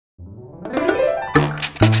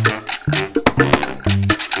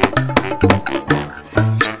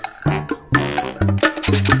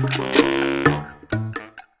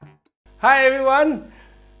everyone,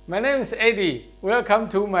 my name is Eddy. Welcome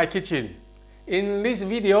to my kitchen. In this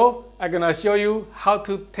video, I'm gonna show you how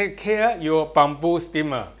to take care your bamboo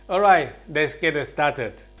steamer. Alright, let's get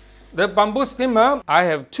started. The bamboo steamer, I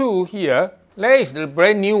have two here. There is the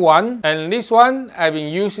brand new one, and this one I've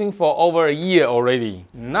been using for over a year already.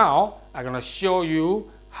 Now, I'm gonna show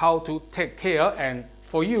you how to take care and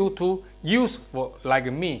for you to use for like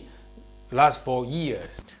me, last for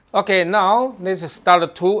years. Okay, now let's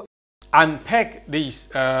start to unpack this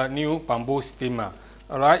new bamboo steamer.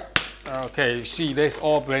 Alright, okay, see that's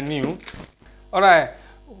all brand new. Alright,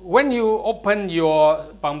 when you open your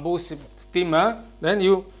bamboo steamer, then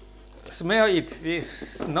you smell it.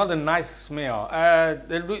 It's not a nice smell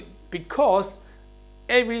because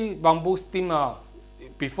every bamboo steamer,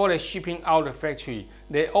 before they shipping out the factory,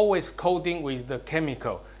 they always coating with the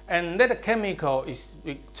chemical, and that chemical is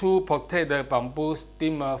to protect the bamboo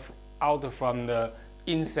steamer out from the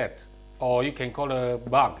insect, or you can call it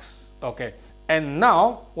bugs. Okay, and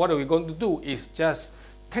now what we're going to do is just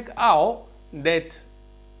take out that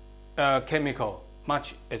chemical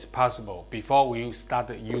much as possible before we start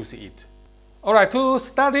to use it. Alright, to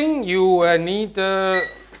starting you need a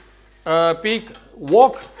big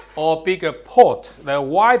wok or bigger pot that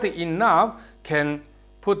wide enough can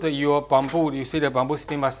put your bamboo. You see the bamboo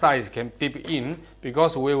steamer size can dip in,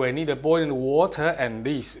 because we will need the boiling water, and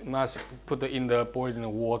this must put in the boiling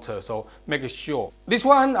water, so make sure. This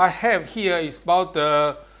one I have here is about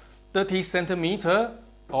 30 centimeter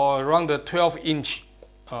or around the 12 inch.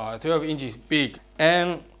 12 inches big.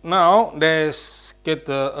 And now let's get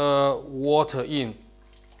the water in.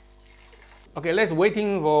 Okay, let's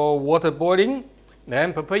waiting for water boiling.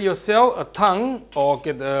 Then prepare yourself a tongue, or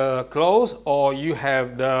get a clothes, or you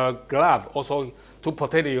have the glove also to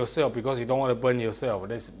protect yourself, because you don't want to burn yourself.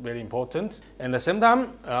 That's very important. And at the same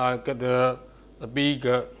time, get a big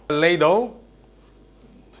ladle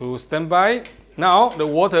to stand by. Now the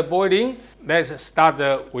water boiling. Let's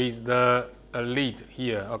start with the lid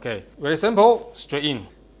here. Okay, very simple, straight in.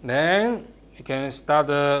 Then you can start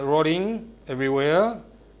rolling everywhere,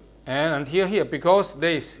 and until here, because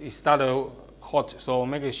this is started hot, so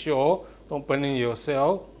make sure don't burn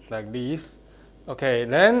yourself like this. Okay,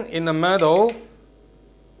 then in the middle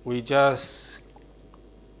we just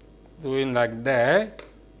doing like that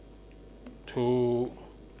to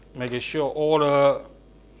make sure all the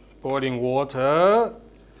boiling water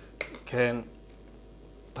can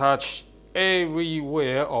touch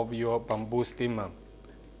everywhere of your bamboo steamer.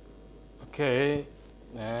 Okay,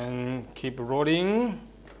 and keep rolling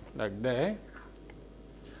like that,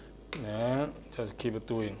 and just keep it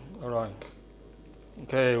doing. All right.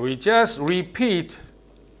 Okay, we just repeat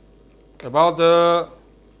about 4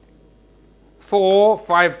 or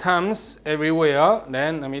 5 times everywhere.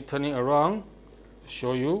 Then let me turn it around,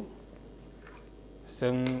 show you.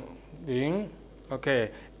 Same thing.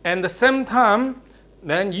 Okay, and the same time,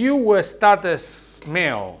 then you will start to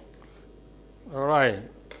smell. All right,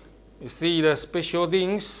 you see the special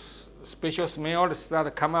things, special smell that start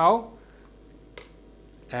to come out,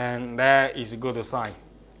 and that is a good sign.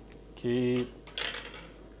 Keep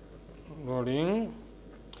rolling.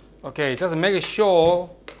 Okay, just make sure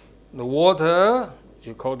the water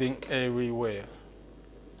you're coating everywhere.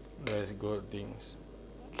 That's good things.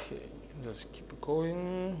 Okay, just keep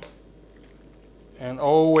going. And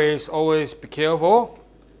always be careful.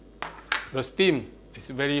 The steam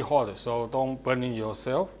is very hot, so don't burn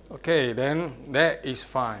yourself. Okay, then that is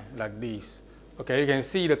fine, like this. Okay, you can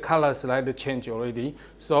see the color slightly change already.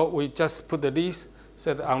 So we just put this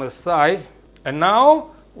set on the side. And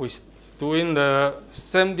now we're doing the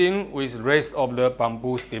same thing with the rest of the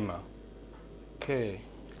bamboo steamer. Okay.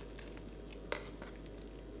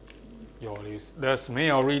 Yo, the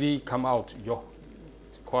smell really come out. Yo,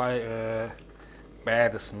 it's quite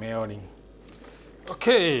bad smelling.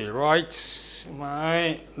 Okay, right,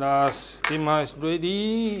 my last steamer is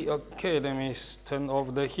ready. Okay, let me turn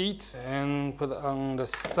off the heat and put it on the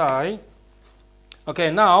side.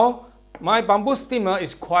 Okay, now my bamboo steamer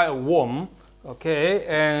is quite warm. Okay,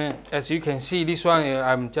 and as you can see, this one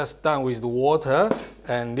I'm just done with the water,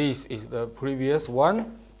 and this is the previous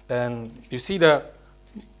one, and you see the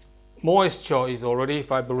moisture is already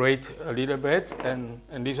vibrate a little bit, and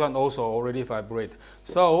this one also already vibrate.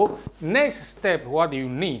 So next step, what you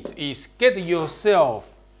need is get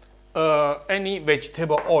yourself any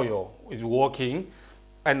vegetable oil is working,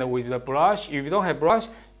 and with the brush. If you don't have brush,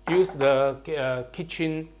 use the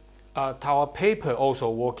kitchen towel paper also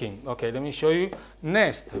working. Okay, let me show you.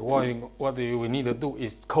 Next, what you need to do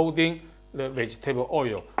is coating the vegetable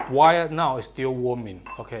oil while now it's still warming.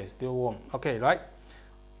 Okay, still warm. Okay, right.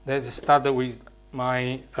 Let's start with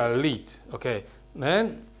my lid. Okay,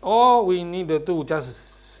 then all we need to do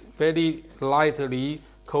just very lightly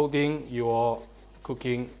coating your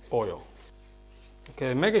cooking oil.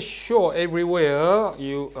 Okay, make sure everywhere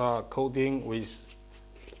you are coating with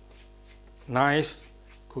nice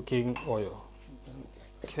cooking oil.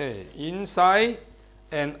 Okay, inside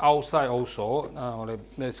and outside also. Now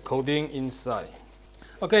let's coating inside.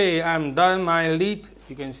 Okay, I'm done my lid.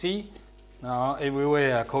 You can see now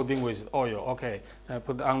everywhere coating with oil. Okay, I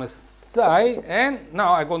put it on the side, and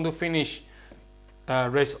now I'm going to finish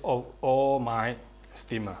rest of all my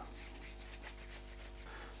steamer.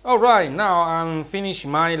 Alright, now I'm finished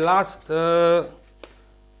my last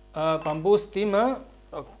bamboo steamer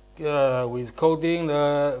with coating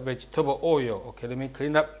the vegetable oil. Okay, let me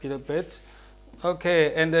clean up a little bit.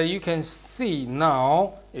 Okay, and you can see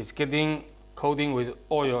now it's getting coating with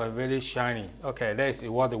oil and very shiny. Okay, that's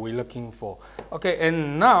what we're looking for. Okay,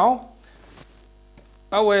 and now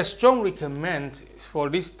I will strongly recommend for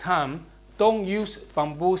this time, don't use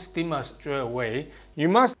bamboo steamer straight away. You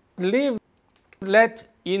must leave that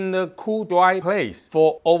in a cool, dry place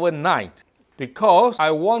for overnight, because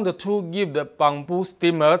I want to give the bamboo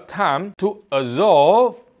steamer time to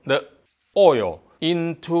absorb the oil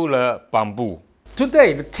into the bamboo.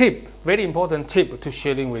 Today, the tip, very important tip to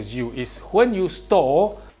sharing with you is when you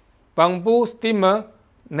store bamboo steamer,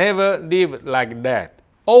 never leave like that.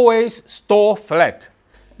 Always store flat.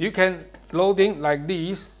 You can loading like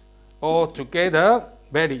this all together,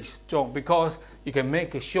 very strong, because you can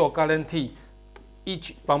make a sure guarantee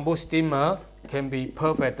each bamboo steamer can be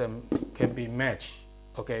perfect and can be matched.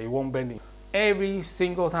 Okay, it won't bend. Every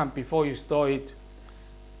single time before you store it,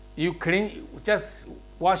 you clean, just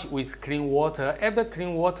wash with clean water. After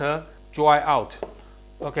clean water, dry out.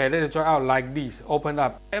 Okay, let it dry out like this, open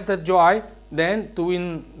up. After dry, then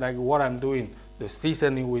doing like what I'm doing, the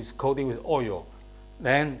seasoning with coating with oil.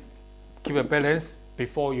 Then keep a balance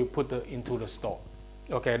before you put it into the store.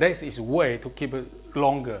 Okay, this is way to keep it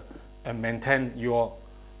longer and maintain your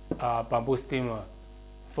bamboo steamer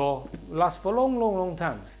for long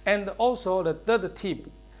time. And also the third tip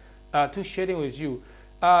to sharing with you,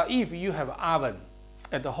 if you have an oven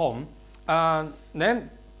at the home, then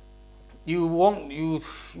you want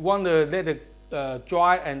to let it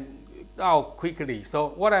dry and out quickly. So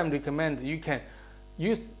what I'm recommend, you can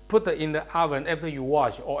put it in the oven after you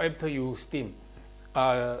wash or after you steam.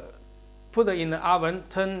 Put it in the oven,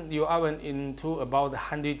 turn your oven into about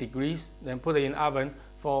 100 degrees, then put it in the oven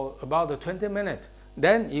for about 20 minutes.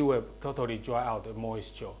 Then it will totally dry out the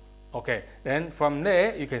moisture. Okay, then from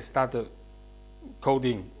there you can start the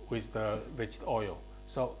coating with the vegetable oil.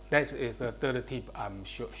 So that is the third tip I'm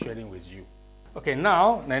sharing with you. Okay,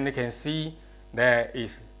 now then you can see there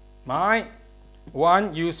is my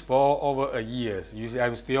one used for over a year. You see,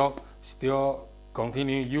 I'm still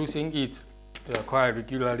continue using it quite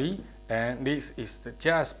regularly. And this is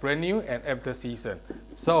just brand new and after season.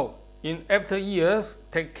 So in after years,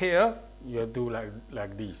 take care, you do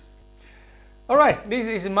like this. Alright, this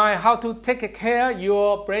is my how to take care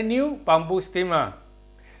your brand new bamboo steamer.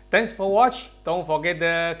 Thanks for watching. Don't forget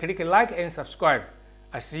to click like and subscribe.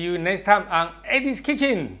 I see you next time on Eddy's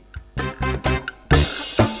Kitchen.